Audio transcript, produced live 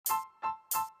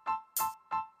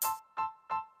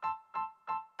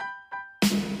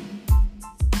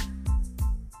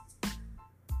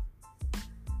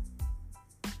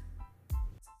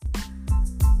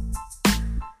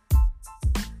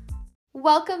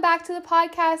Welcome back to the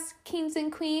podcast, Kings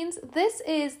and Queens. This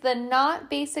is the Not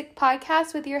Basic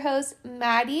Podcast with your host,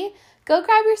 Maddie. Go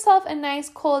grab yourself a nice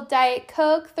cold Diet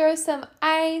Coke, throw some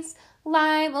ice,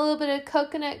 lime, a little bit of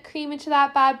coconut cream into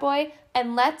that bad boy,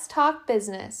 and let's talk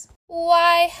business.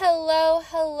 Why, hello,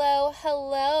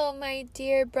 my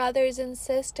dear brothers and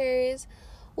sisters.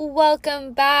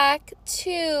 Welcome back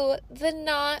to the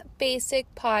Not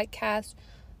Basic Podcast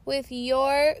with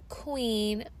your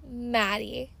queen,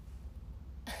 Maddie.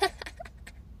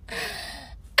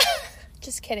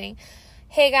 Just kidding.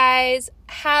 Hey guys,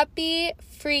 happy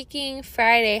freaking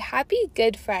Friday. Happy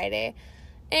Good Friday.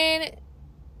 And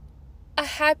a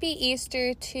happy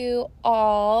Easter to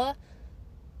all.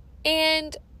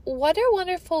 And what a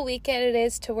wonderful weekend it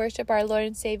is to worship our Lord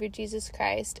and Savior Jesus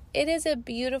Christ. It is a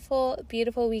beautiful,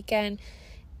 beautiful weekend.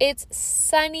 It's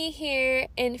sunny here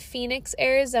in Phoenix,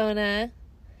 Arizona.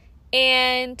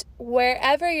 And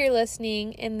wherever you're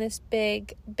listening in this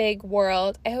big, big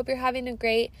world, I hope you're having a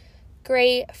great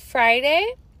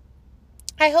Friday.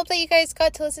 I hope that you guys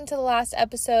got to listen to the last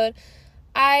episode.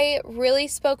 I really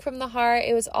spoke from the heart.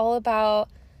 It was all about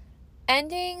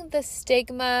ending the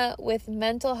stigma with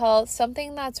mental health,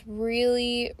 something that's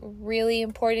really, really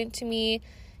important to me.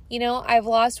 You know, I've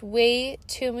lost way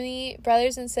too many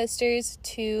brothers and sisters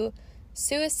to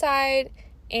suicide,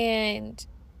 and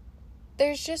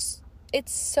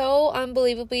it's so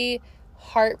unbelievably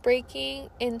heartbreaking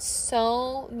in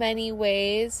so many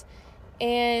ways.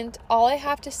 And all I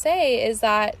have to say is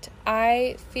that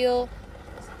I feel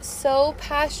so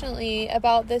passionately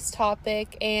about this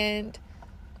topic, and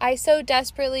I so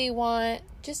desperately want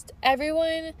just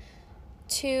everyone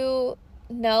to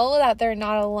know that they're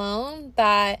not alone,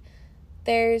 that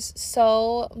there's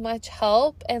so much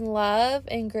help and love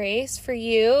and grace for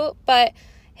you. But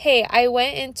hey, I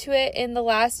went into it in the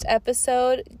last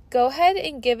episode. Go ahead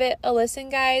and give it a listen,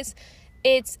 guys.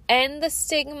 It's End the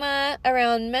Stigma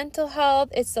Around Mental Health.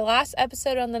 It's the last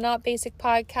episode on the Not Basic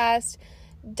Podcast.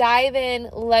 Dive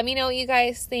in. Let me know what you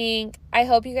guys think. I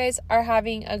hope you guys are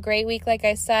having a great week, like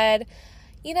I said.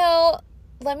 You know,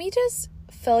 let me just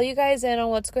fill you guys in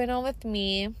on what's going on with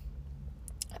me.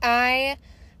 I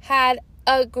had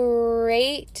a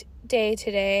great day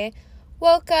today.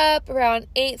 Woke up around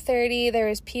 8:30. There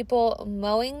was people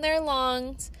mowing their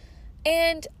lawns.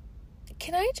 And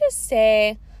can I just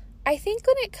say, I think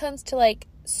when it comes to like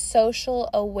social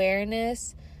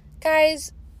awareness,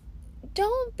 guys,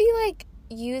 don't be like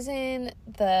using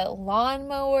the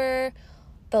lawnmower,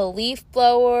 the leaf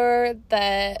blower,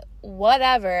 the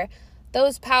whatever,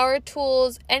 those power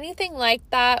tools, anything like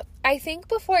that. I think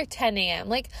before 10 a.m.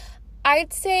 Like,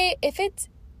 I'd say if it's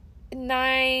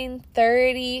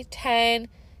 9:30, 10,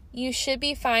 you should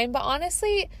be fine. But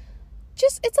honestly,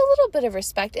 just it's a little bit of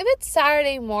respect. If it's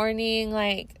Saturday morning,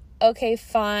 like, okay,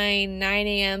 fine, 9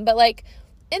 a.m. But like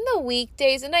in the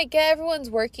weekdays, and I get everyone's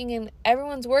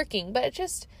working, but it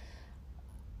just,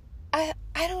 I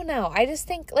don't know. I just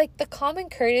think like the common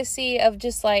courtesy of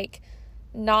just like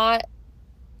not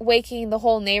waking the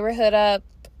whole neighborhood up.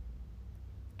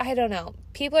 I don't know.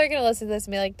 People are going to listen to this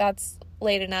and be like, that's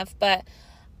late enough. But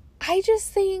I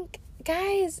just think,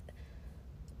 guys,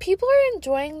 people are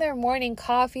enjoying their morning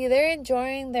coffee. They're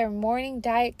enjoying their morning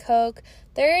Diet Coke.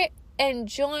 They're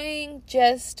enjoying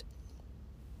just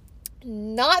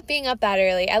not being up that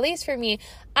early. At least for me,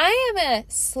 I am a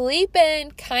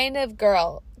sleep-in kind of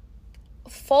girl.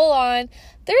 Full on.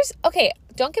 Okay,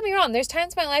 don't get me wrong. There's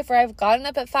times in my life where I've gotten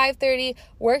up at 5:30,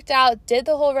 worked out, did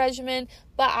the whole regimen.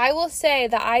 But I will say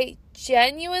that I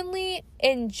genuinely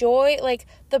enjoy, like,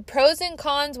 the pros and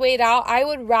cons weighed out. I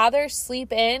would rather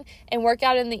sleep in and work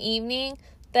out in the evening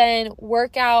than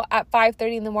work out at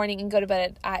 5:30 in the morning and go to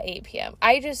bed at 8 p.m.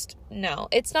 I just, no,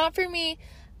 it's not for me.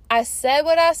 I said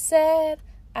what I said.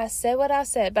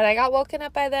 But I got woken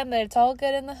up by them, but it's all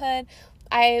good in the hood.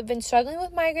 I've been struggling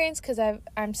with migraines because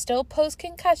I'm still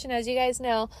post-concussion, as you guys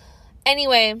know.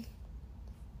 Anyway,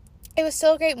 it was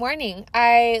still a great morning.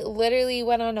 I literally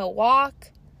went on a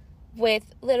walk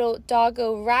with little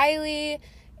doggo Riley,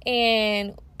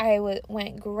 and I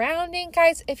went grounding.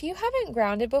 Guys, if you haven't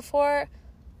grounded before,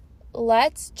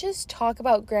 let's just talk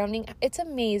about grounding. It's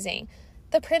amazing.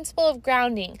 The principle of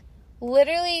grounding,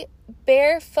 literally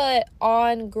barefoot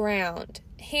on ground,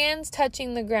 hands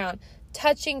touching the ground,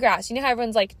 touching grass. You know how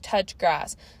everyone's like, touch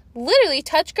grass. Literally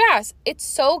touch grass. It's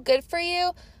so good for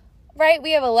you, right?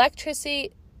 We have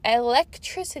electricity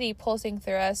pulsing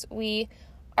through us. We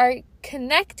are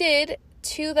connected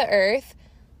to the earth.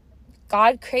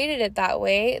 God created it that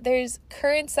way. There's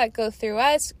currents that go through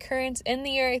us, currents in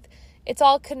the earth. It's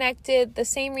all connected. The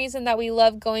same reason that we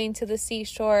love going to the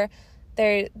seashore.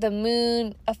 The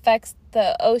moon affects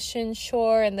the ocean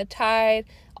shore and the tide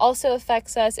also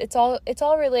affects us. It's all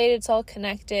related, it's all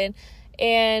connected.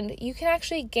 And you can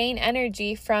actually gain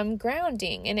energy from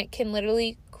grounding, and it can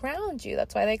literally ground you.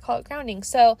 That's why they call it grounding.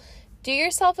 So do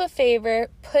yourself a favor,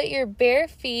 put your bare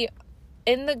feet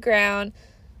in the ground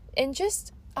and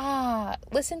just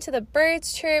listen to the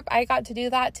birds chirp. I got to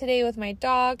do that today with my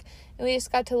dog, and we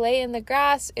just got to lay in the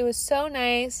grass. It was so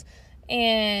nice,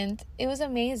 and it was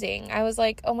amazing. I was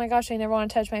like, oh my gosh, I never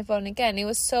want to touch my phone again. It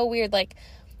was so weird. Like,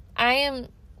 I am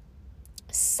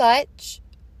such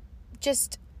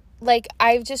just, like,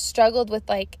 I've just struggled with,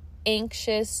 like,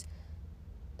 anxious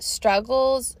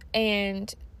struggles,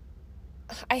 and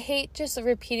I hate just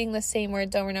repeating the same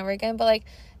words over and over again, but, like,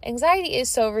 anxiety is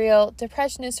so real,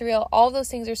 depression is real, all those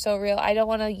things are so real. I don't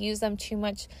want to use them too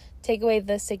much, take away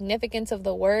the significance of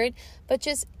the word, but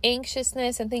just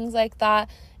anxiousness and things like that.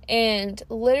 And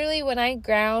literally when I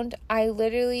ground, I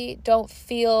literally don't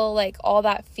feel like all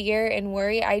that fear and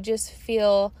worry. I just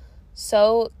feel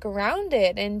so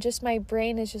grounded, and just my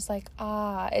brain is just like,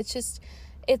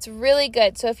 it's really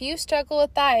good. So if you struggle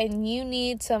with that and you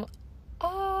need some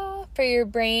for your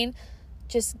brain,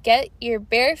 just get your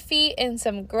bare feet in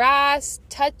some grass,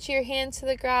 touch your hands to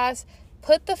the grass,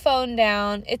 put the phone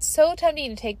down. It's so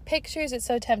tempting to take pictures. It's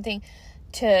so tempting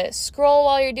to scroll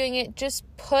while you're doing it. Just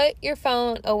put your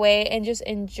phone away and just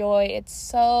enjoy. It's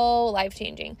so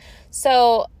life-changing.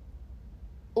 So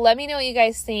let me know what you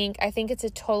guys think. I think it's a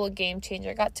total game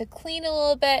changer. I got to clean a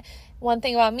little bit. One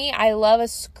thing about me, I love a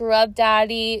Scrub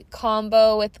Daddy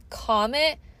combo with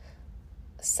Comet.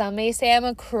 Some may say I'm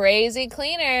a crazy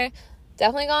cleaner.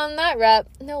 Definitely gone that rep.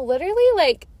 No, literally,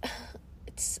 like,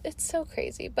 it's so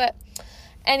crazy. But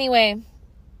anyway,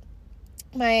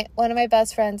 one of my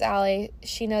best friends, Allie,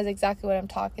 she knows exactly what I'm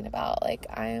talking about. Like,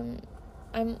 I'm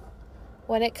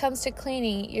when it comes to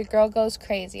cleaning, your girl goes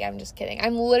crazy. I'm just kidding.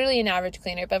 I'm literally an average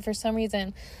cleaner, but for some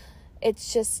reason,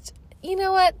 it's just, you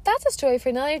know what? That's a story for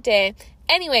another day.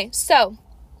 Anyway, so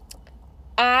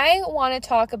I want to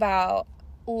talk about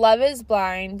Love is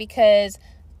Blind because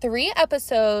 3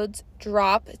 episodes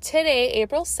drop today,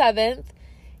 April 7th,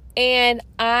 and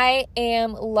I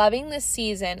am loving this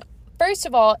season. First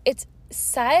of all, it's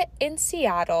set in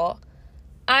Seattle.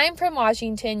 I'm from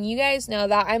Washington. You guys know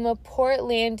that. I'm a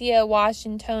Portlandia,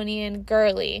 Washingtonian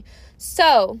girly.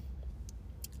 So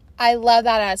I love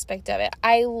that aspect of it.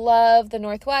 I love the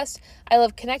Northwest. I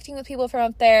love connecting with people from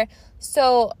up there.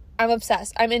 So I'm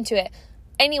obsessed. I'm into it.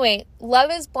 Anyway, Love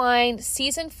is Blind,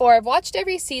 season 4. I've watched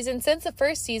every season since the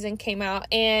first season came out,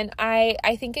 and I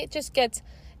think it's just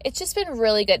been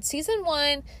really good. Season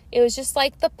 1, it was just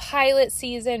like the pilot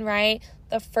season, right?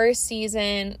 The first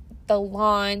season, the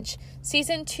launch.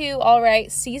 Season 2, all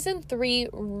right. Season 3,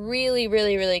 really,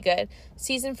 really, really good.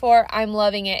 Season 4, I'm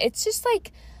loving it. It's just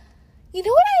like, you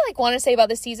know what I want to say about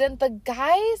this season? The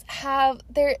guys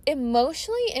they're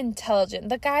emotionally intelligent.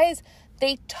 The guys,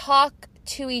 they talk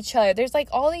to each other. There's like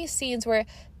all these scenes where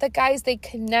the guys, they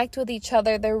connect with each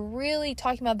other. They're really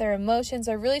talking about their emotions.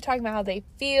 They're really talking about how they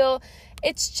feel.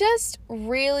 It's just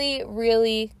really,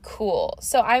 really cool.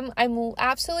 So I'm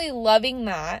absolutely loving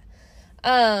that.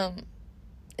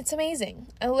 It's amazing.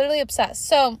 I'm literally obsessed.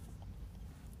 So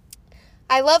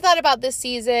I love that about this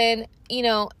season. You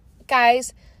know,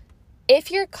 guys,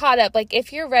 if you're caught up, like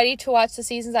if you're ready to watch the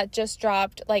seasons that just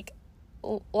dropped like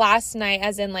last night,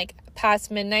 as in like past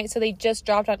midnight, so they just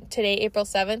dropped on today, April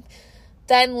 7th,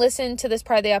 then listen to this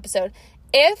part of the episode.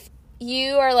 If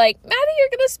you are like, Maddie, you're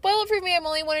gonna spoil it for me, I'm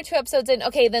only 1 or 2 episodes in,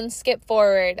 okay, then skip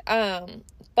forward.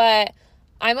 But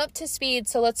I'm up to speed,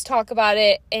 so let's talk about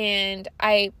it. And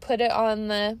I put it on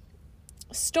the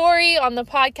story on the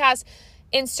podcast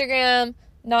Instagram,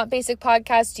 Not Basic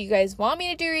Podcast. Do you guys want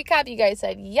me to do a recap? You guys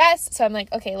said yes, so I'm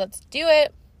like, okay, let's do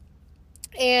it.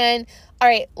 And all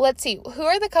right, let's see, who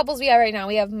are the couples we have right now?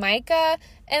 We have Micah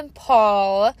and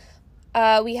Paul.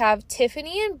 We have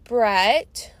Tiffany and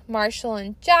Brett, Marshall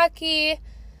and Jackie.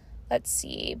 Let's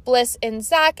see, Bliss and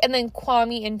Zach, and then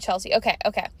Kwame and Chelsea. Okay.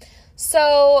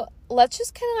 So let's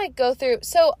just kind of like go through.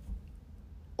 So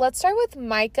let's start with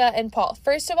Micah and Paul.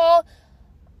 First of all,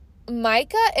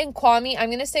 Micah and Kwame, I'm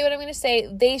going to say what I'm going to say.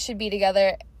 They should be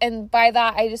together. And by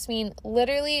that, I just mean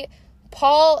literally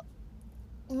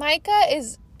Micah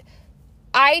is,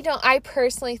 I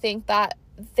personally think that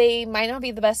they might not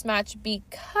be the best match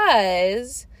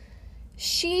because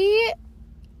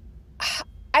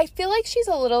I feel like she's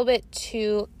a little bit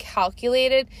too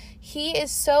calculated. He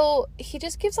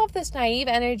just gives off this naive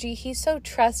energy. He's so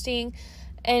trusting,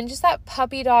 and just that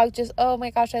puppy dog, just, oh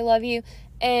my gosh, I love you.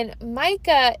 And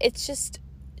Micah, it's just,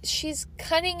 she's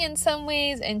cunning in some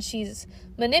ways, and she's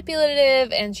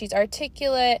manipulative, and she's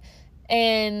articulate,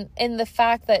 and the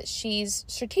fact that she's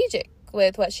strategic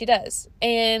with what she does.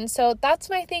 And so that's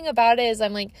my thing about it, is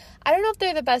I'm like, I don't know if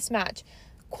they're the best match.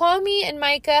 Kwame and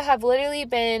Micah have literally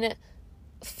been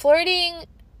flirting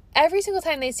every single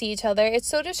time they see each other. It's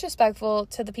so disrespectful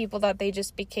to the people that they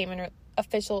just became in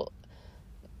official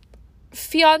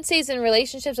fiancés and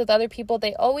relationships with other people.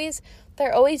 They're always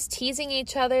teasing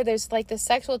each other. There's like this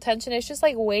sexual tension. It's just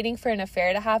like waiting for an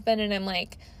affair to happen. And I'm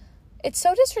like, it's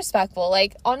so disrespectful.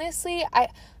 Like, honestly,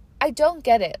 I don't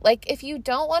get it. Like, if you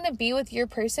don't want to be with your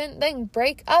person, then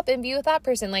break up and be with that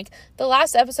person. Like, the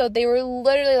last episode, they were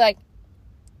literally like,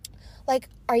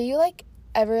 are you like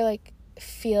ever like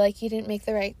feel like you didn't make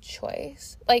the right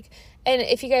choice? Like, and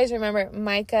if you guys remember,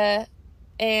 Micah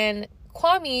and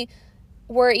Kwame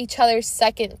were each other's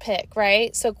second pick,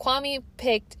 right? So Kwame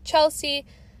picked Chelsea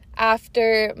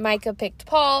after Micah picked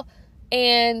Paul,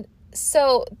 and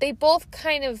so they both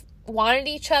kind of wanted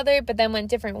each other but then went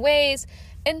different ways.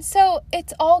 And so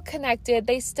it's all connected.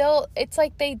 It's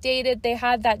like they dated, they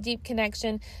had that deep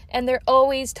connection, and they're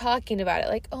always talking about it.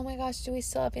 Like, oh my gosh, do we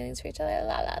still have feelings for each other?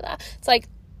 La, la, la. It's like,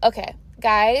 okay,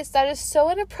 guys, that is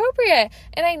so inappropriate.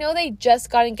 And I know they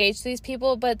just got engaged to these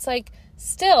people, but it's like,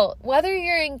 still, whether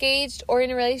you're engaged or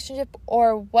in a relationship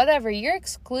or whatever, you're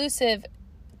exclusive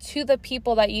to the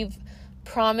people that you've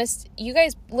promised. You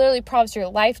guys literally promised your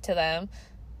life to them,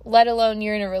 let alone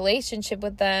you're in a relationship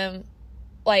with them.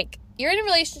 Like, you're in a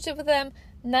relationship with them,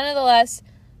 nonetheless,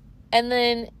 and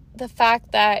then the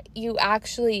fact that you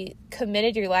actually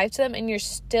committed your life to them and you're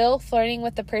still flirting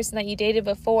with the person that you dated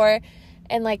before,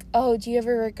 and like, oh, do you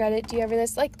ever regret it? Do you ever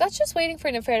this? Like, that's just waiting for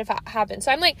an affair to happen.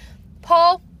 So I'm like,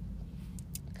 Paul,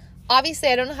 obviously,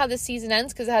 I don't know how this season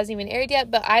ends because it hasn't even aired yet,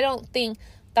 but I don't think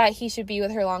that he should be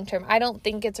with her long term. I don't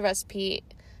think it's a recipe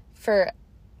for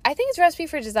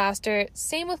disaster.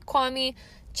 Same with Kwame.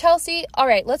 Chelsea, all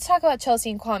right, let's talk about Chelsea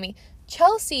and Kwame.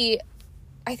 Chelsea,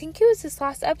 I think it was this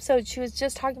last episode, she was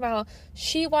just talking about how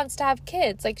she wants to have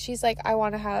kids. Like, she's like, I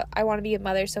want to be a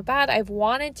mother so bad. I've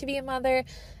wanted to be a mother.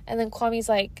 And then Kwame's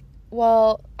like,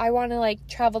 well, I want to like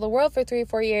travel the world for 3 or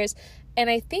 4 years. And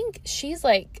I think she's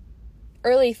like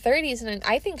early 30s, and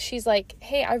I think she's like,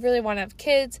 hey, I really want to have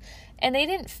kids. And they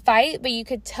didn't fight, but you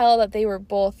could tell that they were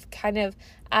both kind of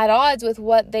at odds with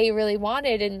what they really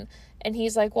wanted. And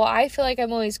he's like, well, I feel like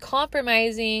I'm always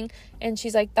compromising. And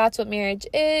she's like, that's what marriage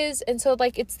is. And so,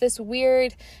 like, it's this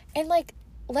weird, and like,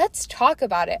 let's talk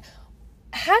about it.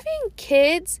 Having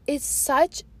kids is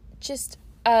such just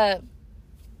a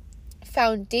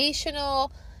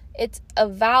foundational, it's a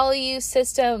value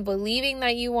system, believing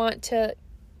that you want to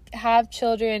have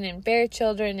children and bear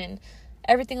children and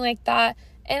everything like that.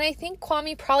 And I think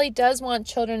Kwame probably does want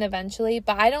children eventually,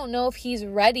 but I don't know if he's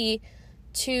ready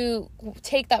to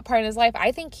take that part in his life.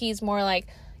 I think he's more like,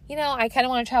 you know, I kind of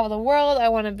want to travel the world. I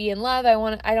want to be in love. I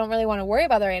don't really want to worry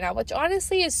about that right now, which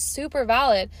honestly is super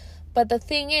valid. But the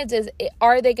thing is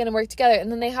are they going to work together?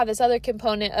 And then they have this other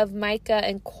component of Micah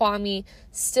and Kwame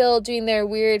still doing their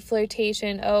weird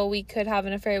flirtation. Oh, we could have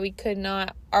an affair. We could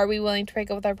not. Are we willing to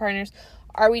break up with our partners?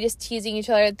 Are we just teasing each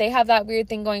other? They have that weird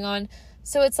thing going on.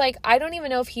 So it's like, I don't even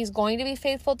know if he's going to be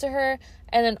faithful to her.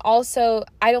 And then also,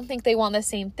 I don't think they want the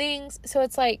same things. So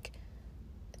it's like,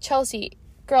 Chelsea,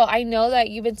 girl, I know that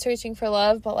you've been searching for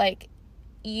love, but like,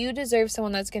 you deserve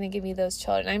someone that's going to give you those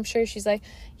children. I'm sure she's like,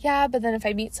 yeah, but then if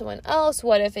I meet someone else,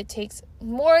 what if it takes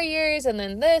more years and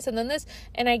then this and then this?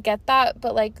 And I get that,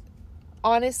 but like,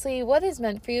 honestly, what is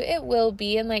meant for you, it will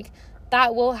be. And like,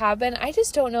 that will happen. I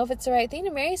just don't know if it's the right thing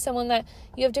to marry someone that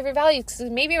you have different values. Because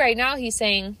maybe right now he's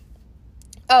saying,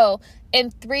 oh,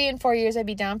 in 3 and 4 years I'd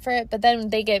be down for it. But then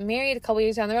they get married a couple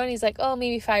years down the road, and he's like, oh,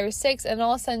 maybe 5 or 6. And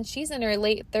all of a sudden she's in her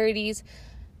late 30s,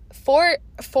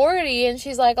 40, and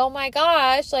she's like, oh my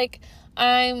gosh, like,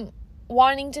 I'm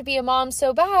wanting to be a mom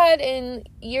so bad, and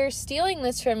you're stealing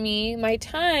this from me, my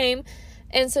time.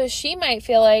 And so she might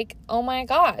feel like, oh my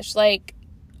gosh, like,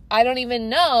 I don't even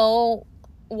know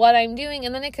what I'm doing,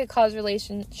 and then it could cause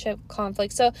relationship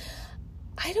conflict. So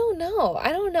I don't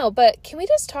know, but can we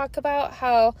just talk about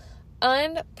how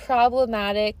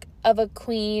unproblematic of a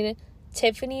queen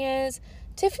Tiffany is?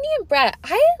 Tiffany and Brett,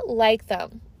 I like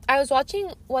them. I was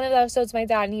watching one of the episodes with my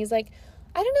dad, and he's like,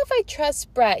 I don't know if I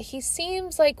trust Brett. He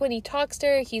seems like when he talks to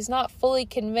her, he's not fully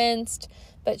convinced,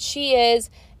 but she is.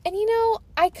 And you know,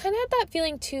 I kind of had that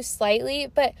feeling too slightly,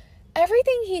 but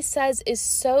everything he says is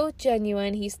so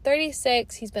genuine. He's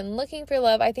 36. He's been looking for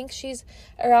love. I think she's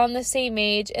around the same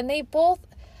age, and they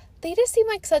just seem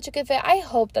like such a good fit. I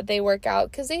hope that they work out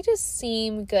because they just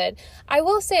seem good. I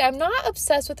will say I'm not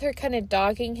obsessed with her kind of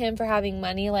dogging him for having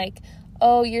money. Like,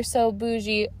 oh, you're so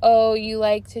bougie. Oh, you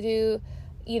like to do,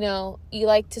 you know, you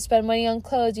like to spend money on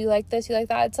clothes, you like this, you like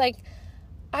that. It's like,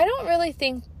 I don't really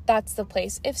think that's the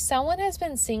place. If someone has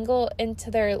been single into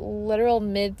their literal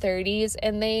mid-30s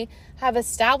and they have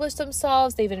established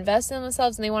themselves, they've invested in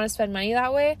themselves, and they want to spend money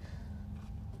that way,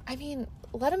 I mean,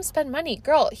 let them spend money.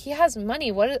 Girl, he has money.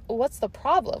 What's the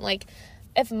problem? Like,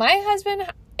 if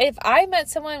I met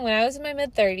someone when I was in my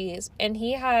mid-30s and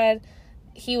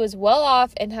he was well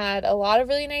off and had a lot of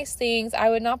really nice things, I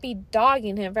would not be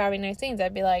dogging him for having nice things.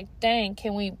 I'd be like, dang,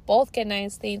 can we both get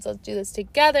nice things? Let's do this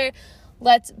together.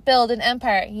 Let's build an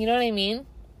empire. You know what I mean?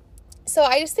 So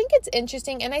I just think it's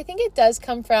interesting, and I think it does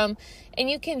come from, and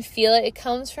you can feel it, it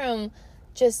comes from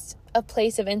just a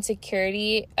place of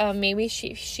insecurity. Maybe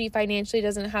she financially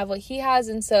doesn't have what he has,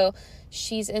 and so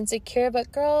she's insecure.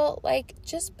 But girl, like,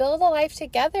 just build a life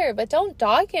together, but don't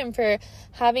dog him for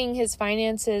having his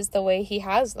finances the way he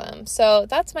has them. So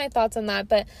that's my thoughts on that.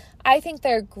 But I think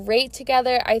they're great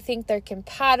together. I think they're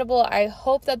compatible. I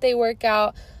hope that they work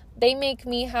out. They make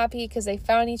me happy because they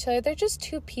found each other. They're just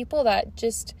two people that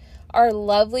just are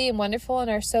lovely and wonderful and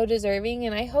are so deserving,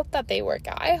 and I hope that they work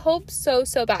out. I hope so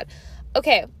bad.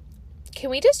 Okay, can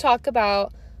we just talk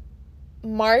about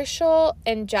Marshall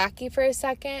and Jackie for a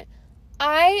second?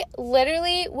 I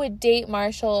literally would date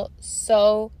Marshall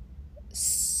so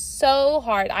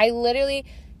hard.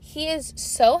 He is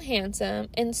so handsome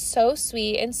and so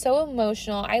sweet and so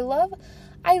emotional. I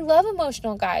love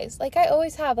emotional guys. Like, I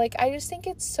always have. Like, I just think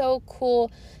it's so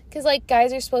cool because, like,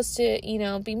 guys are supposed to, you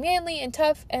know, be manly and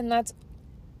tough, and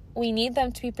we need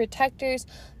them to be protectors.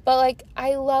 But, like,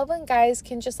 I love when guys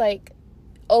can just, like,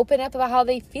 open up about how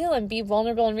they feel and be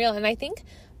vulnerable and real. And I think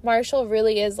Marshall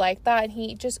really is like that, and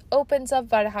he just opens up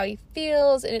about how he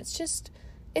feels, and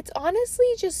it's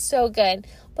honestly just so good.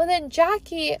 But then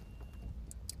Jackie,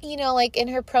 you know, like, in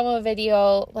her promo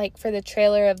video, like, for the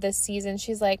trailer of this season,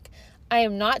 she's like, I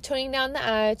am not toning down the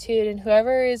attitude, and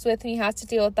whoever is with me has to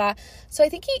deal with that. So I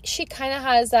think she kind of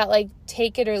has that, like,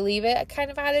 take it or leave it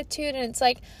kind of attitude. And it's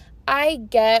like, I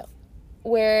get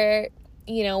where,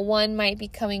 you know, one might be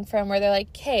coming from, where they're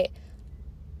like, hey,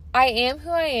 I am who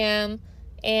I am,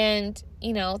 and,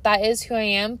 you know, that is who I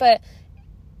am. But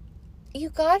you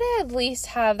gotta at least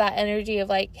have that energy of,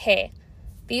 like, hey,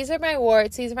 these are my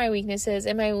warts, these are my weaknesses.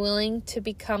 Am I willing to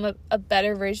become a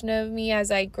better version of me as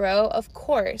I grow? Of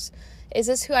course. Is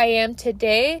this who I am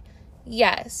today?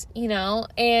 Yes, you know.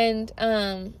 And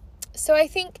so I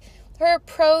think her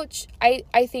approach, I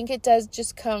think it does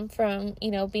just come from,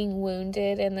 you know, being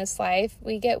wounded in this life.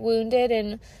 We get wounded,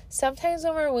 and sometimes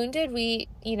when we're wounded, we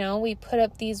put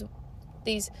up these,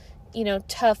 you know,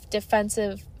 tough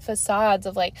defensive facades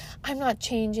of, like, I'm not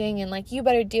changing, and, like, you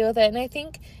better deal with it. And I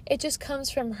think it just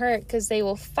comes from hurt, because they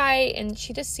will fight, and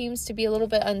she just seems to be a little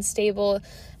bit unstable.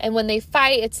 And when they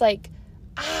fight, it's like,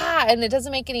 and it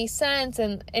doesn't make any sense,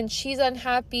 and she's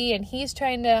unhappy, and he's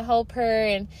trying to help her,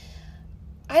 and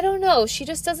I don't know, she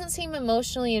just doesn't seem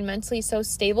emotionally and mentally so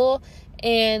stable.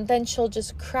 And then she'll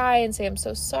just cry and say, I'm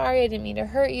so sorry, I didn't mean to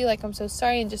hurt you, like, I'm so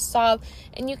sorry, and just sob.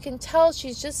 And you can tell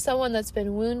she's just someone that's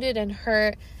been wounded and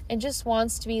hurt and just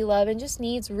wants to be loved and just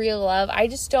needs real love. I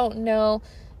just don't know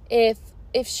if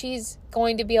she's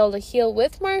going to be able to heal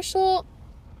with Marshall,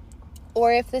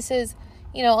 or if this is,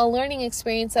 you know, a learning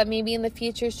experience that maybe in the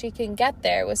future she can get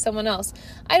there with someone else.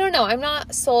 I don't know. I'm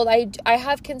not sold. I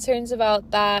have concerns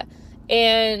about that.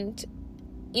 And,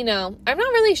 you know, I'm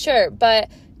not really sure. But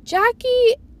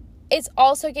Jackie is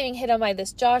also getting hit on by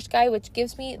this Josh guy, which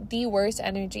gives me the worst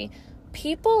energy.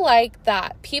 People like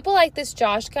that. People like this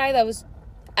Josh guy that was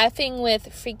effing with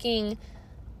freaking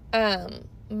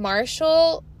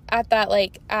Marshall at that,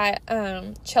 like, at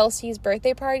Chelsea's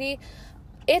birthday party.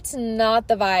 It's not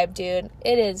the vibe, dude.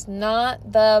 It is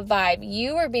not the vibe.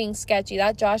 You are being sketchy.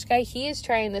 That Josh guy, he is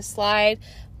trying to slide.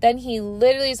 Then he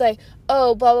literally is like,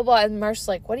 oh, blah, blah, blah. And Marshall's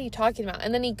like, what are you talking about?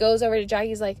 And then he goes over to Jackie.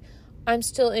 He's like, I'm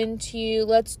still into you.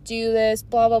 Let's do this,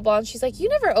 blah, blah, blah. And she's like, you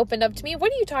never opened up to me.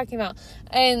 What are you talking about?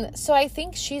 And so I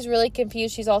think she's really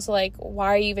confused. She's also like, why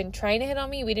are you even trying to hit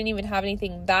on me? We didn't even have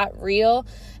anything that real.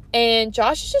 And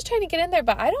Josh is just trying to get in there,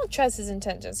 but I don't trust his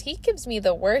intentions. He gives me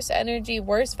the worst energy,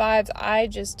 worst vibes.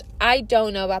 I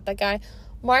don't know about that guy.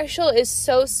 Marshall is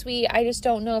so sweet. I just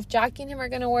don't know if Jackie and him are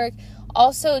going to work.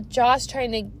 Also, Josh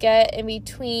trying to get in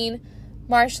between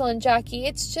Marshall and Jackie.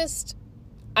 It's just,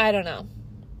 I don't know.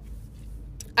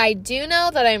 I do know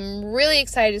that I'm really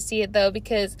excited to see it, though,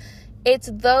 because it's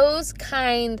those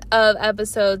kind of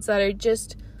episodes that are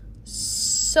just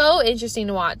so interesting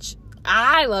to watch.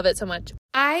 I love it so much.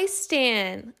 I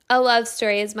stan a love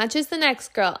story as much as the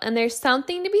next girl, and there's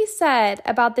something to be said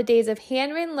about the days of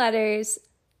handwritten letters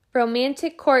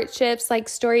Romantic courtships like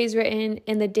stories written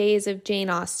in the days of Jane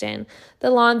Austen. The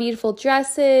long, beautiful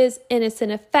dresses,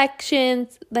 innocent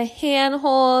affections, the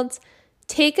handholds.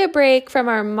 Take a break from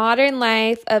our modern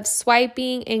life of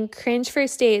swiping and cringe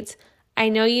first dates. I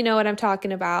know you know what I'm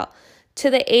talking about. To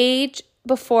the age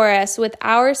before us with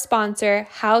our sponsor,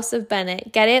 House of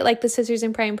Bennett. Get it? Like the Sisters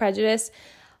in Pride and Prejudice.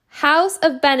 House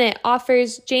of Bennett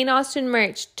offers Jane Austen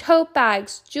merch, tote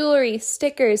bags, jewelry,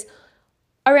 stickers,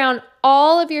 around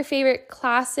all of your favorite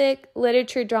classic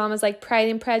literature dramas like Pride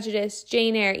and Prejudice,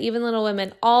 Jane Eyre, even Little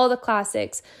Women, all the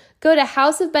classics. Go to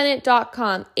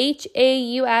houseofbennett.com,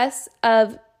 Haus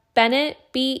of Bennett,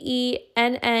 BENNET.com.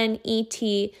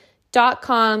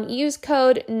 Use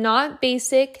code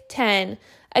NOTBASIC10.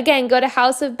 Again, go to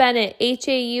House of Bennett,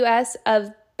 Haus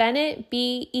of Bennett,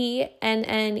 BENNET.com.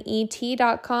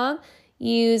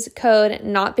 Use code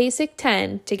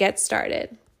NOTBASIC10 to get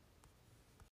started.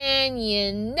 And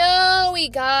you know we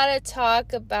gotta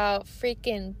talk about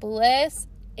freaking Bliss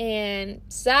and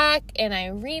Zach and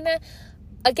Irina.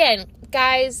 Again,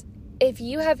 guys, if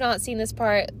you have not seen this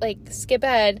part, like, skip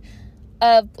ahead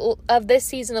of this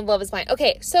season of Love is Blind.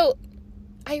 Okay, so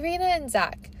Irina and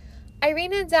Zach,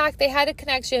 they had a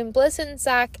connection. Bliss and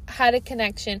Zach had a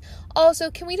connection.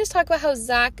 Also, can we just talk about how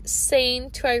Zach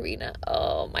sang to Irina?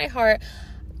 Oh, my heart.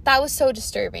 That was so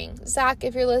disturbing. Zach,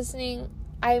 if you're listening,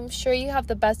 I'm sure you have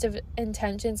the best of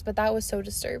intentions, but that was so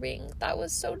disturbing. That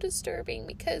was so disturbing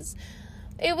because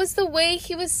it was the way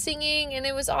he was singing and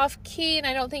it was off key and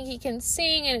I don't think he can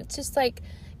sing. And it's just like,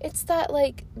 it's that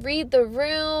like read the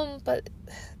room, but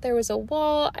there was a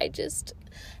wall.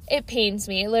 It pains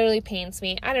me. It literally pains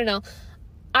me. I don't know.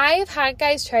 I've had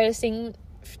guys try to sing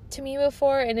to me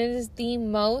before and it is the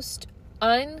most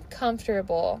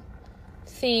uncomfortable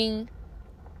thing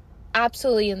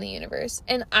absolutely in the universe.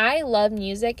 And I love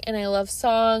music and I love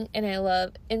song and I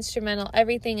love instrumental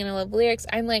everything and I love lyrics.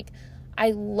 I'm like,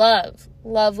 I love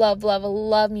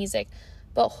music.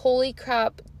 But holy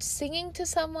crap, singing to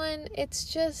someone, it's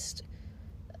just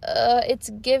it's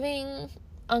giving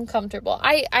uncomfortable.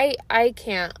 I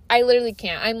can't. I literally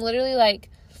can't. I'm literally like,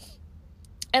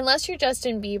 unless you're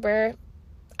Justin Bieber,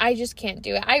 I just can't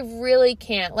do it. I really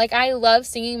can't. Like, I love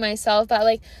singing myself, but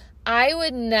like I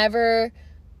would never,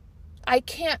 I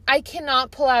cannot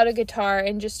pull out a guitar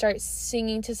and just start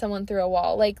singing to someone through a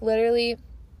wall. Like, literally,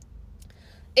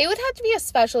 it would have to be a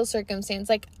special circumstance,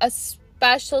 like a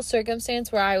special circumstance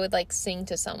where I would like sing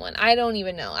to someone. I don't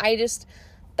even know.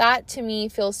 That to me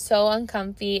feels so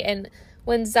uncomfy. And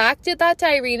when Zach did that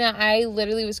to Irina, I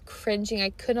literally was cringing. I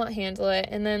could not handle it.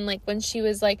 And then like when she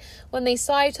was like, when they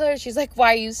saw each other, she's like,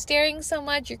 why are you staring so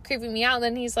much? You're creeping me out. And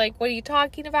then he's like, what are you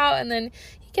talking about? And then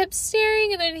kept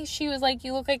staring, and then she was like,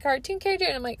 you look like a cartoon character,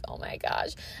 and I'm like, oh my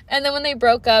gosh. And then when they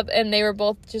broke up and they were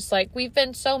both just like, we've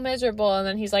been so miserable, and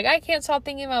then he's like, I can't stop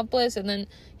thinking about Bliss, and then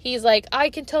he's like, I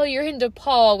can tell you're into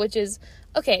Paul, which is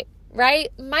okay, right?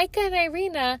 Micah and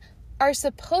Irina are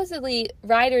supposedly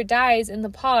ride or dies in the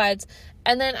pods,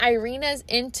 and then Irina's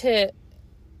into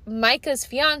Micah's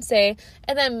fiance,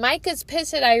 and then Micah's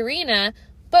pissed at Irina,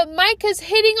 but Micah's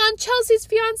hitting on Chelsea's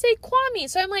fiance Kwame.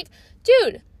 So I'm like,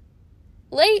 dude,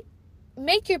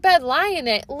 make your bed, lie in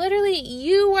it. Literally,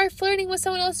 you are flirting with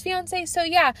someone else's fiance. So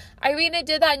yeah, Irina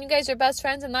did that and you guys are best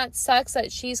friends, and that sucks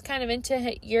that she's kind of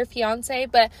into your fiance,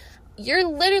 but you're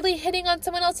literally hitting on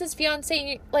someone else's fiance, and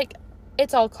you're like,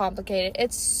 it's all complicated.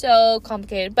 It's so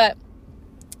complicated. But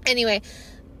anyway,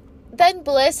 then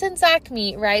Bliss and Zach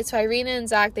meet, right? So Irina and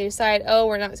Zach, they decide, oh,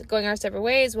 we're not going our separate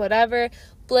ways, whatever.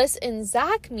 Bliss and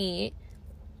Zach meet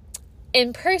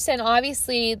in person.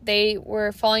 Obviously, they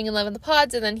were falling in love in the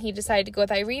pods, and then he decided to go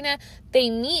with Irina. They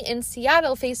meet in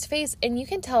Seattle face to face, and you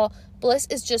can tell Bliss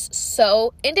is just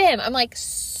so into him. I'm like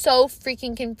so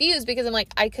freaking confused because I'm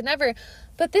like, I could never.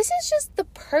 But this is just the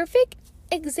perfect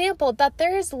example that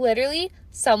there is literally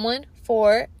someone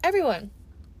for everyone.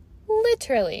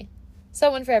 Literally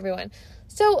someone for everyone.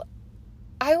 So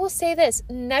I will say this,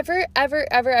 never, ever,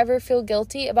 ever, ever feel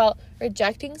guilty about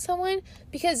rejecting someone,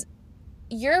 because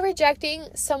you're rejecting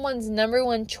someone's number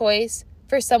one choice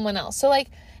for someone else. So like,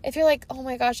 if you're like, oh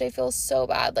my gosh, I feel so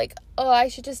bad, like, oh, I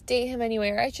should just date him anyway,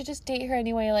 or I should just date her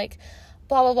anyway, like,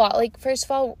 blah, blah, blah. Like, first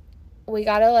of all, we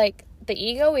gotta, like, the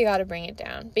ego, we gotta bring it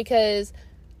down, because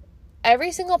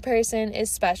every single person is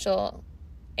special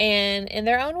and in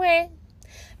their own way.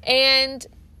 And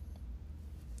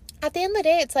at the end of the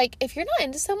day, it's like, if you're not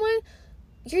into someone,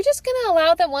 you're just gonna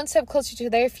allow them one step closer to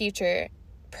their future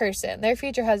person, their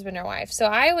future husband or wife. So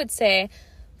I would say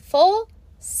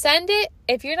send it.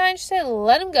 If you're not interested,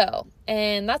 let them go.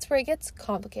 And that's where it gets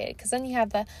complicated, because then you have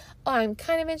the, oh, I'm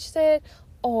kind of interested,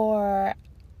 or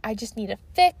I just need a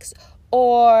fix,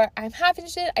 or I'm half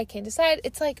interested, I can't decide.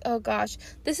 It's like, oh gosh,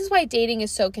 this is why dating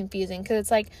is so confusing, because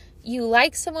it's like you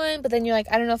like someone, but then you're like,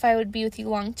 I don't know if I would be with you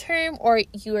long term, or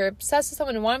you are obsessed with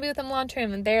someone and want to be with them long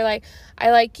term, and they're like,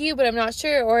 I like you, but I'm not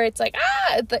sure, or it's like,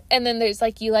 and then there's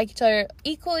like, you like each other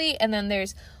equally, and then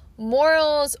there's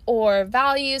morals or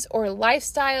values or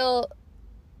lifestyle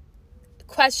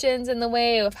questions in the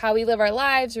way of how we live our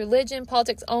lives, religion,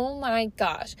 politics. Oh my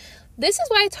gosh. This is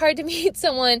why it's hard to meet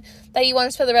someone that you want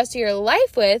to spend the rest of your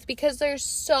life with, because there's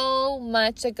so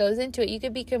much that goes into it. You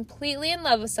could be completely in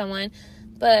love with someone,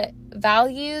 but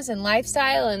values and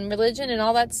lifestyle and religion and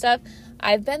all that stuff,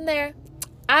 I've been there.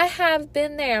 I have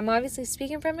been there. I'm obviously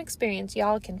speaking from experience.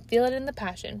 Y'all can feel it in the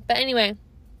passion. But anyway,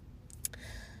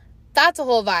 that's a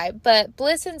whole vibe. But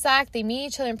Bliss and Zach, they meet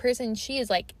each other in person. She is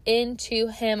like into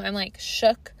him. I'm like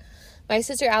shook. My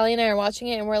sister Allie and I are watching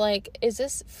it and we're like, is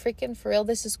this freaking for real?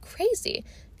 This is crazy.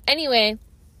 Anyway,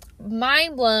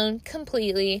 mind blown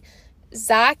completely.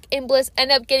 Zach and Bliss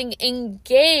end up getting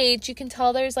engaged. You can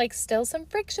tell there's like still some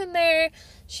friction there.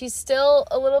 She's still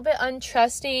a little bit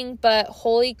untrusting, but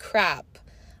holy crap.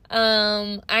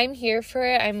 I'm here for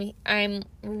it. I'm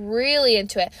really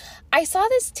into it. I saw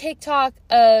this TikTok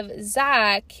of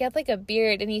Zach. He had like a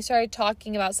beard and he started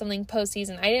talking about something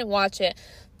postseason. I didn't watch it,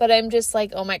 but I'm just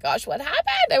like, oh my gosh, what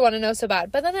happened? I want to know so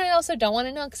bad. But then I also don't want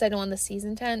to know because I don't want the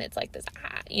season to end. It's like this,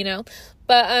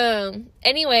 But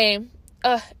anyway,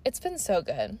 it's been so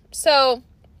good. So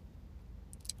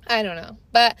I don't know.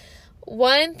 But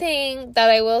one thing that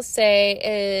I will say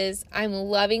is I'm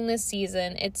loving this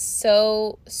season. It's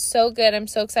so good. I'm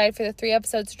so excited for the 3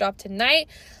 episodes to drop tonight.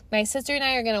 My sister and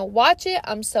I are going to watch it.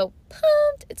 I'm so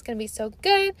pumped. It's going to be so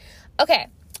good. Okay.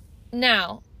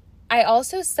 Now, I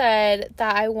also said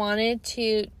that I wanted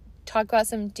to talk about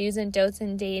some do's and don'ts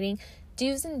in dating.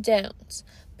 Do's and don'ts.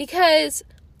 Because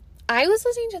I was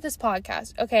listening to this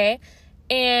podcast, okay?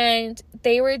 And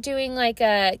they were doing like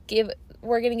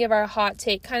we're going to give our hot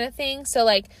take kind of thing. So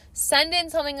like send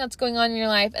in something that's going on in your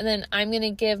life and then I'm going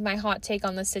to give my hot take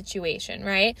on the situation,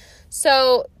 right?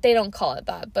 So they don't call it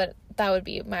that, but that would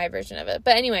be my version of it.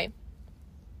 But anyway,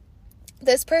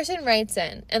 this person writes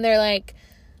in and they're like,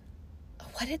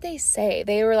 what did they say?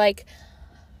 They were like,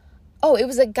 oh, it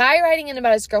was a guy writing in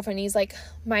about his girlfriend. He's like,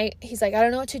 I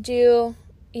don't know what to do.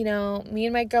 You know, me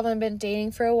and my girlfriend have been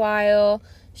dating for a while.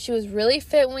 She was really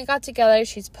fit when we got together.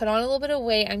 She's put on a little bit of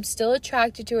weight. I'm still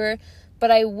attracted to her,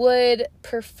 but I would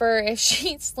prefer if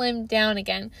she slimmed down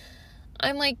again.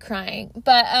 I'm like crying.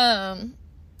 But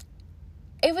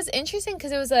it was interesting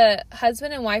because it was a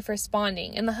husband and wife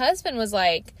responding. And the husband was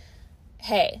like,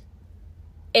 hey,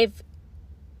 if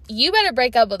you better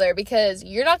break up with her because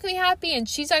you're not going to be happy and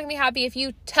she's not going to be happy if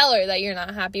you tell her that you're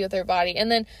not happy with her body.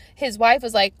 And then his wife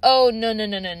was like, oh,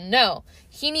 no.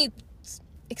 He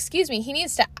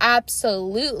needs to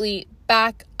absolutely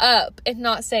back up and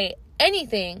not say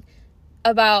anything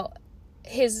about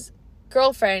his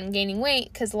girlfriend gaining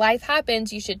weight because life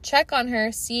happens. You should check on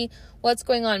her, see what's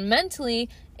going on mentally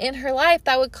in her life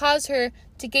that would cause her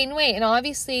to gain weight. And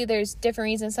obviously there's different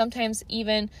reasons. Sometimes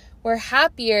even we're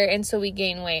happier and so we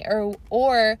gain weight,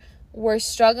 or we're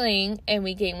struggling and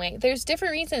we gain weight. There's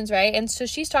different reasons, right? And so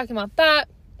she's talking about that.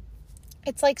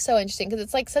 It's like so interesting because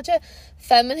it's like such a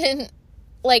feminine,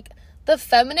 like the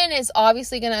feminine is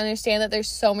obviously going to understand that there's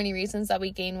so many reasons that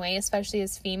we gain weight, especially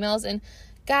as females, and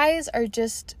guys are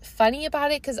just funny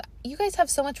about it because you guys have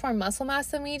so much more muscle mass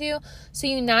than we do, so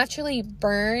you naturally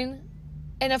burn.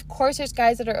 And of course there's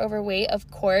guys that are overweight, of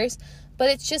course, but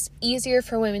it's just easier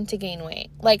for women to gain weight.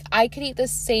 Like I could eat the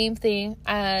same thing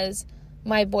as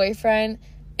my boyfriend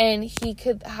and he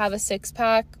could have a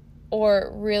 6-pack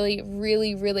or really,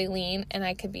 really, really lean and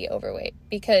I could be overweight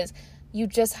because you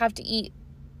just have to eat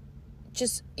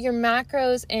just your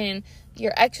macros and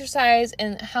your exercise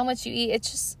and how much you eat.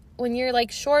 It's just when you're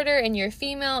like shorter and you're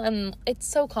female and it's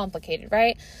so complicated,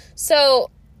 right? So,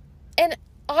 and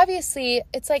obviously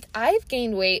it's like I've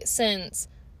gained weight since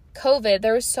COVID.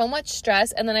 There was so much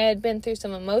stress and then I had been through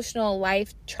some emotional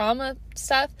life trauma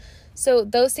stuff. So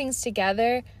those things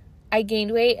together, I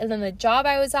gained weight. And then the job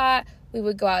I was at, we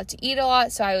would go out to eat a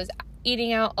lot. So I was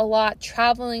eating out a lot,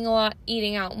 traveling a lot,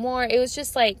 eating out more. It was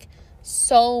just like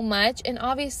so much. And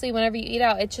obviously whenever you eat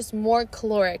out, it's just more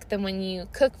caloric than when you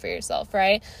cook for yourself,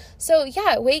 right? So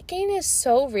yeah, weight gain is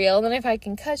so real. And then I've had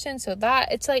concussion, so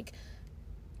that it's like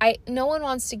no one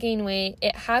wants to gain weight.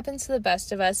 It happens to the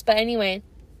best of us. But anyway,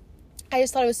 I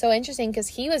just thought it was so interesting because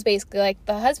he was basically like,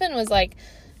 the husband was like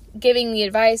giving the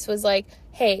advice was like,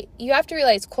 hey, you have to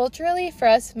realize culturally for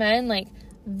us men, like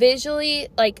visually,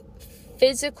 like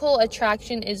physical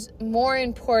attraction is more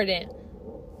important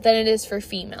than it is for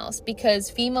females, because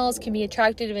females can be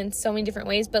attractive in so many different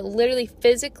ways, but literally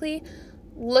physically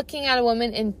looking at a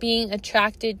woman and being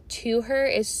attracted to her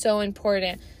is so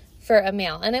important for a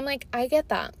male. And I'm like, I get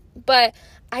that. But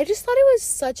I just thought it was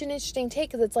such an interesting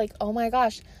take, because it's like, oh my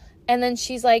gosh. And then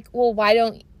she's like, well,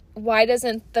 why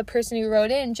doesn't the person who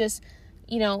wrote in just,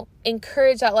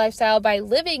 encourage that lifestyle by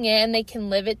living it, and they can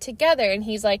live it together? And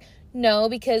he's like, no,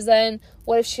 because then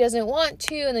what if she doesn't want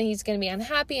to, and then he's going to be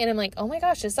unhappy? And I'm like, oh my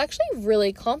gosh, it's actually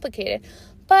really complicated.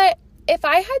 But if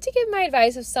I had to give my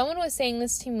advice, if someone was saying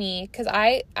this to me, because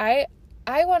I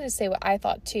wanted to say what I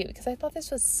thought too, because I thought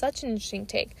this was such an interesting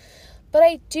take. But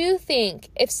I do think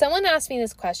if someone asked me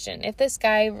this question, if this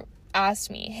guy asked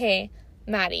me, hey,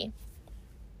 Maddie,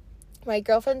 my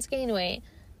girlfriend's gaining weight,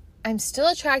 I'm still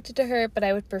attracted to her, but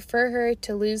I would prefer her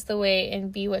to lose the weight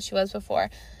and be what she was before,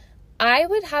 I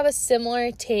would have a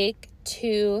similar take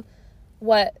to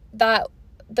what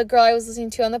the girl I was listening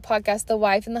to on the podcast, the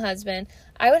wife and the husband.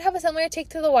 I would have a similar take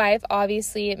to the wife.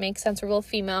 Obviously, it makes sense, we're both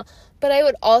female. But I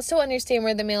would also understand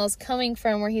where the male is coming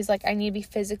from, where he's like, I need to be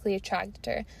physically attracted to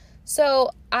her.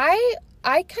 So I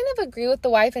kind of agree with the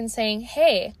wife in saying,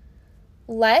 hey,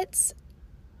 let's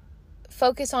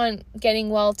focus on getting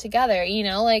well together.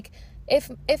 Like,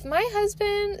 if my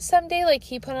husband someday, like,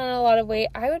 he put on a lot of weight,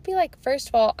 I would be like, first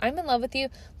of all, I'm in love with you,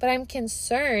 but I'm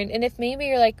concerned. And if maybe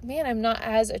you're like, man, I'm not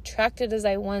as attracted as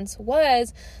I once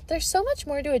was, there's so much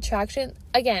more to attraction.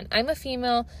 Again, I'm a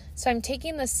female, so I'm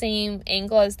taking the same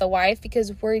angle as the wife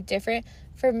because we're different.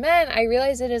 For men, I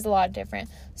realize it is a lot different.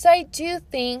 So I do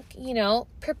think,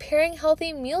 preparing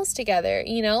healthy meals together,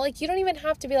 like, you don't even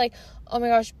have to be like, oh my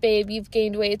gosh, babe, you've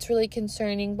gained weight, it's really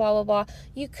concerning, blah, blah, blah.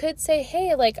 You could say,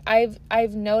 hey, like,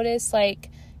 I've noticed,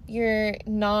 like, you're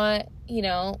not,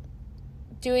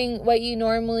 doing what you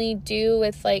normally do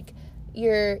with, like,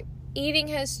 your eating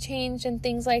has changed and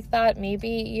things like that. Maybe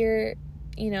you're,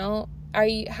 how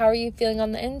are you feeling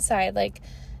on the inside? Like,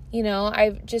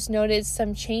 I've just noticed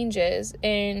some changes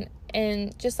and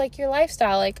just, like, your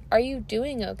lifestyle. Like, are you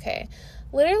doing okay?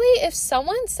 Literally, if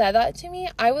someone said that to me,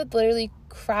 I would literally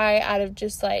cry out of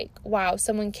just, like, wow,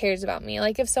 someone cares about me.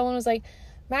 Like, if someone was like,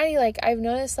 Maddie, like, I've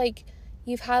noticed, like,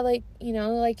 you've had, like,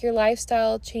 like, your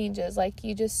lifestyle changes. Like,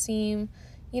 you just seem,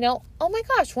 oh my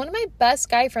gosh, one of my best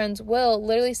guy friends, Will,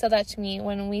 literally said that to me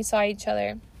when we saw each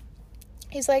other.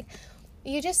 He's like,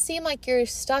 you just seem like you're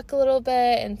stuck a little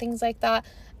bit and things like that.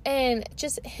 And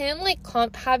just him, like,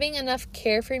 having enough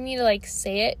care for me to, like,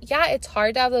 say it. Yeah, it's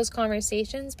hard to have those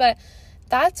conversations, but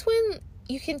that's when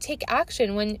you can take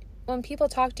action, when people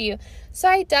talk to you. So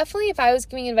I definitely, if I was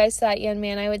giving advice to that young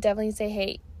man, I would definitely say,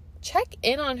 hey, check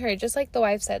in on her, just like the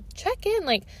wife said. Check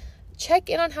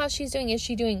in on how she's doing. Is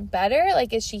she doing better?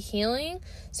 Like, is she healing?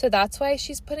 So that's why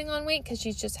she's putting on weight, because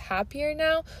she's just happier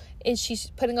now. Is she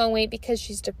putting on weight because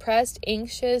she's depressed,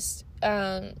 anxious,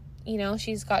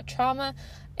 she's got trauma?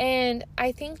 And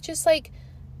I think just, like,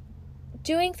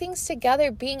 doing things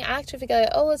together, being active together.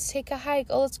 Oh, let's take a hike.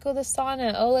 Oh, let's go to the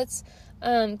sauna. Oh, let's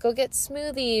go get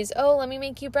smoothies. Oh, let me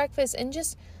make you breakfast. And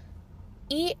just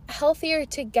eat healthier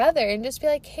together and just be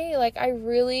like, hey, like, I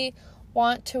really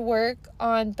want to work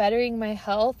on bettering my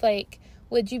health. Like,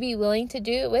 would you be willing to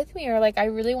do it with me? Or, like, I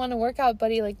really want to work out,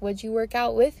 buddy. Like, would you work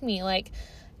out with me? Like,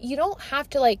 you don't have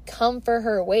to, like, come for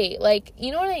her weight. Like,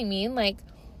 you know what I mean? Like,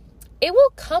 it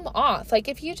will come off. Like,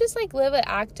 if you just, like, live an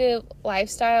active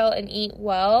lifestyle and eat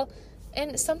well,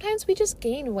 and sometimes we just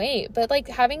gain weight, but, like,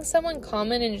 having someone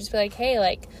comment and just be like, hey,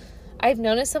 like, I've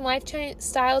noticed some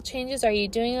lifestyle changes. Are you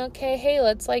doing okay? Hey,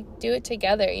 let's, like, do it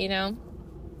together,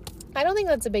 I don't think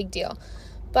that's a big deal.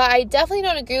 But I definitely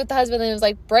don't agree with the husband that was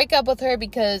like, break up with her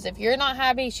because if you're not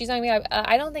happy, she's not going to be happy.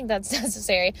 I don't think that's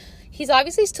necessary. He's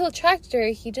obviously still attracted to her.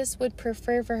 He just would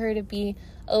prefer for her to be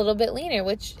a little bit leaner,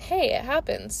 which, hey, it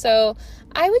happens. So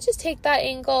I would just take that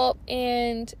angle,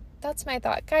 and that's my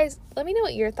thought. Guys, let me know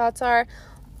what your thoughts are.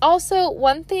 Also,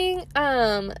 one thing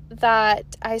that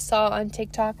I saw on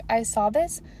TikTok, I saw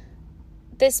this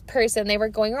person, they were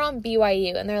going around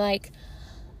BYU, and they're like,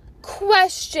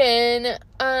 question,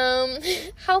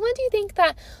 how long do you think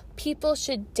that people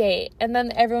should date? And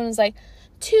then everyone was like,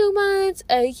 2 months,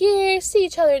 a year, see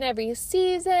each other in every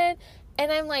season.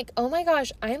 And I'm like, oh my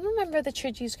gosh, I'm a member of the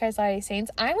Church of Jesus Christ Latter-day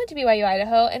Saints. I went to BYU,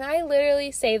 Idaho, and I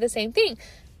literally say the same thing.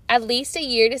 At least a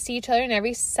year to see each other in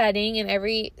every setting and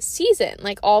every season,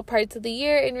 like all parts of the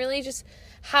year, and really just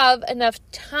have enough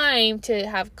time to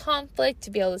have conflict,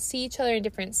 to be able to see each other in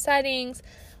different settings.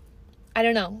 I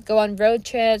don't know, go on road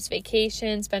trips,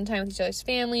 vacations, spend time with each other's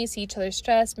families, see each other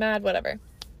stressed, mad, whatever.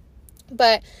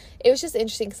 But it was just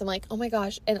interesting because I'm like, oh my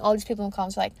gosh. And all these people in the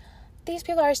comments are like, these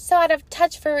people are so out of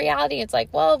touch for reality. It's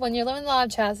like, well, when you're learning the law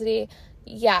of chastity,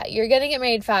 yeah, you're going to get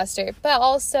married faster. But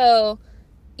also,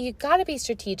 you got to be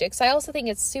strategic. So I also think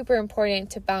it's super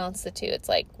important to balance the two. It's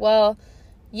like, well,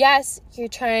 yes, you're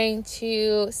trying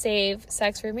to save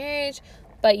sex for marriage,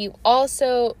 but you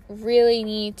also really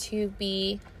need to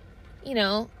be,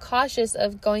 cautious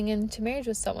of going into marriage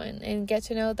with someone and get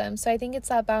to know them. So I think it's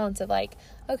that balance of like,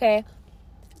 okay,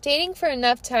 dating for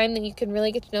enough time that you can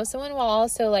really get to know someone while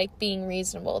also like being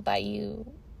reasonable that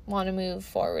you want to move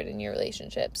forward in your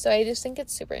relationship. So I just think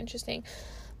it's super interesting.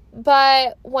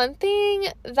 But one thing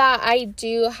that I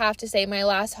do have to say, my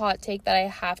last hot take that I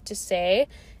have to say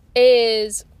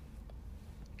is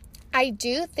I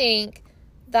do think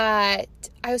that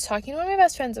I was talking to one of my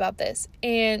best friends about this,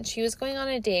 and she was going on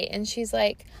a date, and she's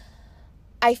like,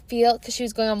 I feel, because she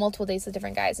was going on multiple dates with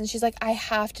different guys, and she's like, I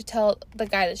have to tell the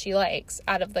guy that she likes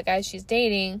out of the guys she's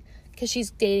dating, because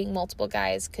she's dating multiple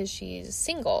guys because she's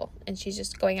single and she's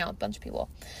just going out with a bunch of people.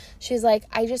 She's like,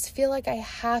 I just feel like I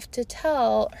have to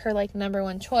tell her like number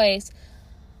one choice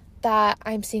that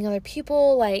I'm seeing other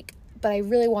people, like, but I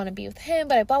really want to be with him,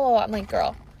 but I blah, blah, blah. I'm like,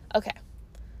 girl, okay,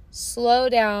 slow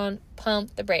down,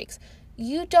 pump the brakes.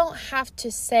 You don't have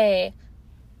to say,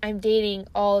 I'm dating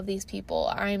all of these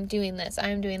people, I'm doing this,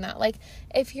 I'm doing that. Like,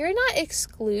 if you're not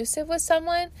exclusive with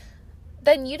someone,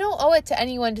 then you don't owe it to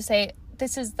anyone to say,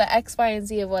 this is the X, Y, and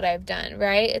Z of what I've done,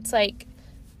 right? It's like,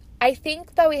 I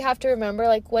think that we have to remember,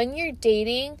 like, when you're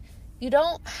dating, you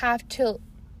don't have to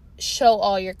show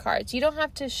all your cards. You don't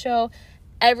have to show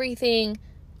everything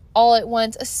all at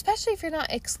once, especially if you're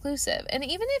not exclusive. And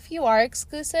even if you are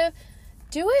exclusive,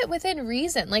 do it within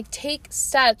reason. Like, take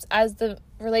steps as the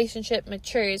relationship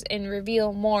matures and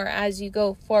reveal more as you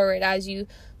go forward, as you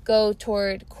go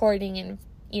toward courting and,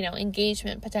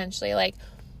 engagement potentially. Like,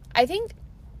 I think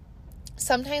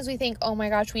sometimes we think, oh my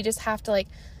gosh, we just have to like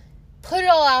put it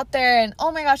all out there, and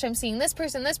oh my gosh, I'm seeing this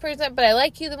person, but I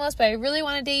like you the most, but I really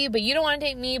want to date you, but you don't want to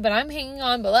date me, but I'm hanging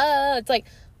on, blah. It's like,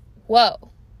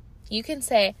 whoa. You can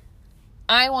say,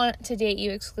 I want to date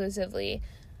you exclusively.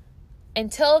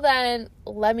 Until then,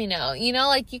 let me know.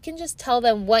 Like, you can just tell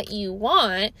them what you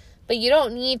want, but you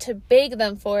don't need to beg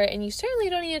them for it, and you certainly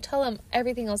don't need to tell them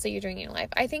everything else that you're doing in your life.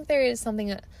 I think there is something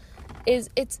that is,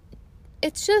 it's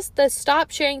just the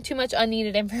stop sharing too much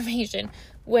unneeded information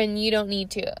when you don't need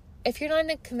to. If you're not in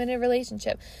a committed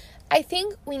relationship, I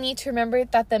think we need to remember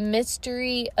that the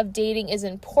mystery of dating is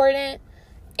important,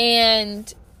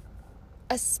 and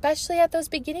especially at those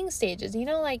beginning stages,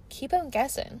 like, keep them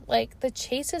guessing. Like, the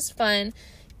chase is fun.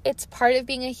 It's part of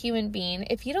being a human being.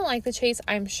 If you don't like the chase,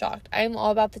 I'm shocked. I'm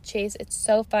all about the chase. It's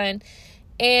so fun.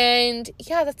 And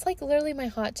yeah, that's like literally my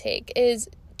hot take is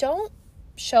don't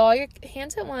show all your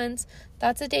hands at once.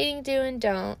 That's a dating do and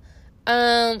don't.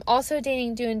 Also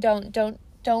dating do and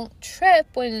don't trip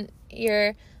when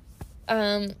your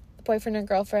boyfriend or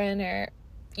girlfriend or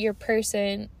your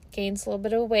person gains a little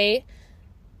bit of weight.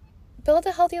 Build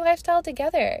a healthy lifestyle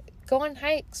together. Go on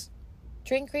hikes.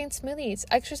 Drink green smoothies.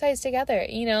 Exercise together.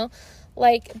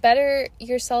 Like, better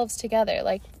yourselves together.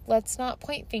 Like, let's not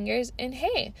point fingers. And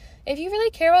hey, if you really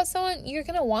care about someone, you're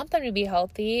going to want them to be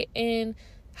healthy and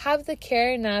have the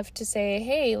care enough to say,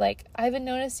 hey, like, I've been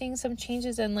noticing some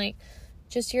changes in, like,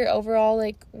 just your overall,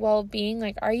 like, well-being.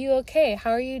 Like, are you okay?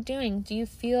 How are you doing? Do you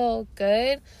feel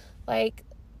good? Like,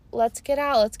 let's get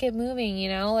out. Let's get moving,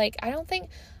 Like, I don't think,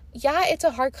 yeah, it's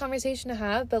a hard conversation to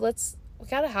have, but we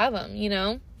gotta have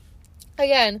them,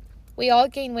 Again, we all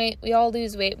gain weight. We all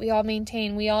lose weight. We all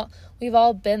maintain. We've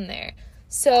all been there.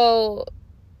 So,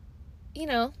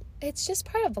 it's just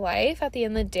part of life at the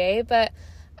end of the day. But,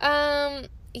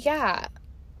 yeah,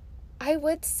 I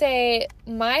would say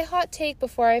my hot take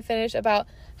before I finish about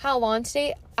how long to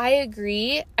date, I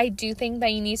agree. I do think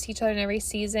that you need to see each other in every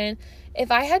season.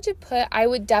 If I had to put, I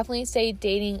would definitely say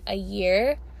dating a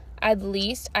year at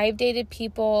least. I've dated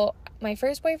people, my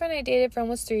first boyfriend I dated for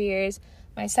almost 3 years.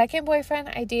 My second boyfriend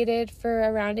I dated for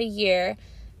around a year.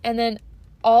 And then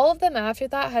all of them after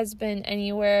that has been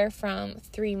anywhere from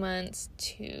 3 months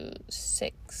to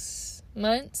 6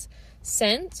 months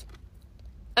since.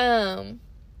 I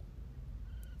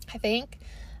think.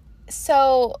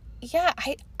 So, yeah,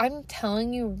 I'm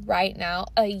telling you right now,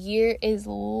 a year is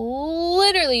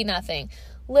literally nothing.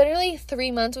 Literally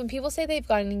 3 months. When people say they've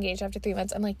gotten engaged after 3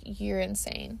 months, I'm like, you're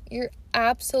insane. You're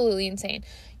absolutely insane.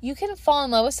 You can fall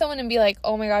in love with someone and be like,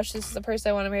 oh my gosh, this is the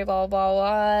person I want to marry, blah, blah,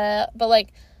 blah. But like,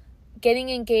 getting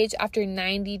engaged after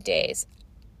 90 days,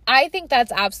 I think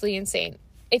that's absolutely insane.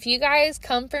 If you guys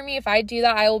come for me, if I do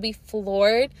that, I will be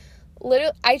floored.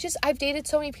 literally, I've dated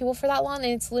so many people for that long,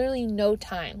 and it's literally no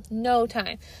time.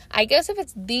 I guess if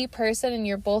it's the person and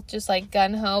you're both just like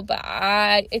gung-ho,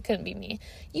 but it couldn't be me.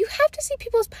 You have to see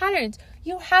people's patterns.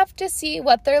 You have to see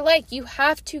what they're like. You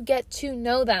have to get to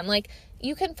know them. Like,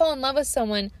 you can fall in love with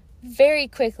someone very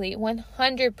quickly.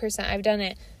 100%. I've done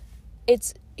it.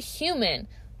 It's human,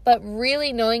 but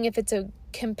really knowing if it's a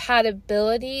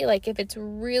compatibility, like if it's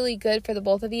really good for the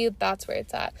both of you, that's where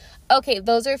it's at. Okay,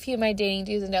 those are a few of my dating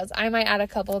do's and don'ts. I might add a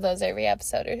couple of those every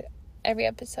episode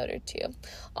or two.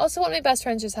 Also, one of my best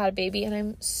friends just had a baby, and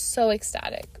I'm so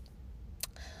ecstatic.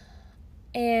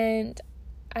 And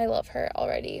I love her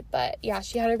already. But yeah,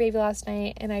 she had her baby last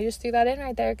night, and I just threw that in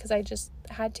right there because I just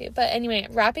had to. But anyway,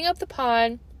 wrapping up the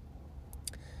pod,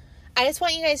 I just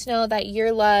want you guys to know that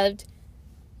you're loved.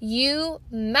 You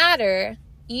matter.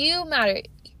 You matter.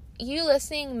 You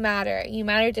listening matter. You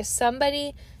matter to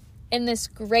somebody in this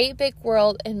great big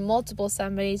world, and multiple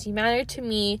somebodies. You matter to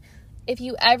me. If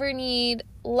you ever need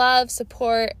love,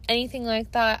 support, anything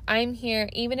like that, I'm here.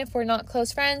 Even if we're not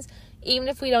close friends, even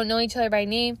if we don't know each other by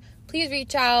name, please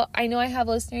reach out. I know I have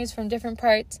listeners from different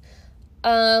parts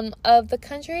of the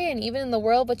country and even in the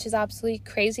world, which is absolutely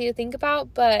crazy to think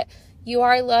about, but you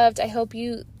are loved. I hope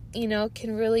you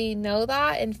can really know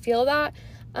that and feel that.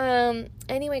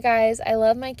 Anyway, guys, I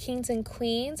love my kings and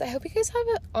queens. I hope you guys have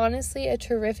honestly a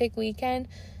terrific weekend.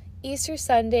 Easter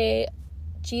Sunday,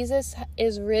 Jesus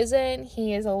is risen.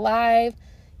 He is alive.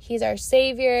 He's our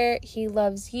Savior. He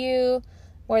loves you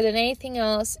more than anything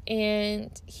else,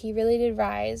 and he really did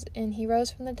rise, and he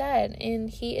rose from the dead, and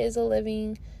he is a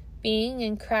living being,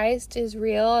 and Christ is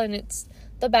real, and it's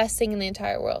the best thing in the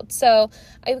entire world. So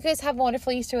I hope you guys have a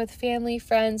wonderful Easter with family,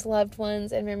 friends, loved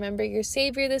ones, and remember your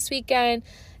Savior this weekend.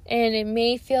 And it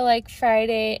may feel like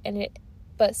Friday,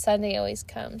 but Sunday always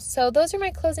comes. So those are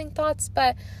my closing thoughts,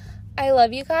 but I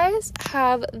love you guys.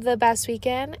 Have the best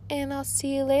weekend, and I'll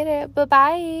see you later.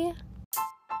 Bye-bye.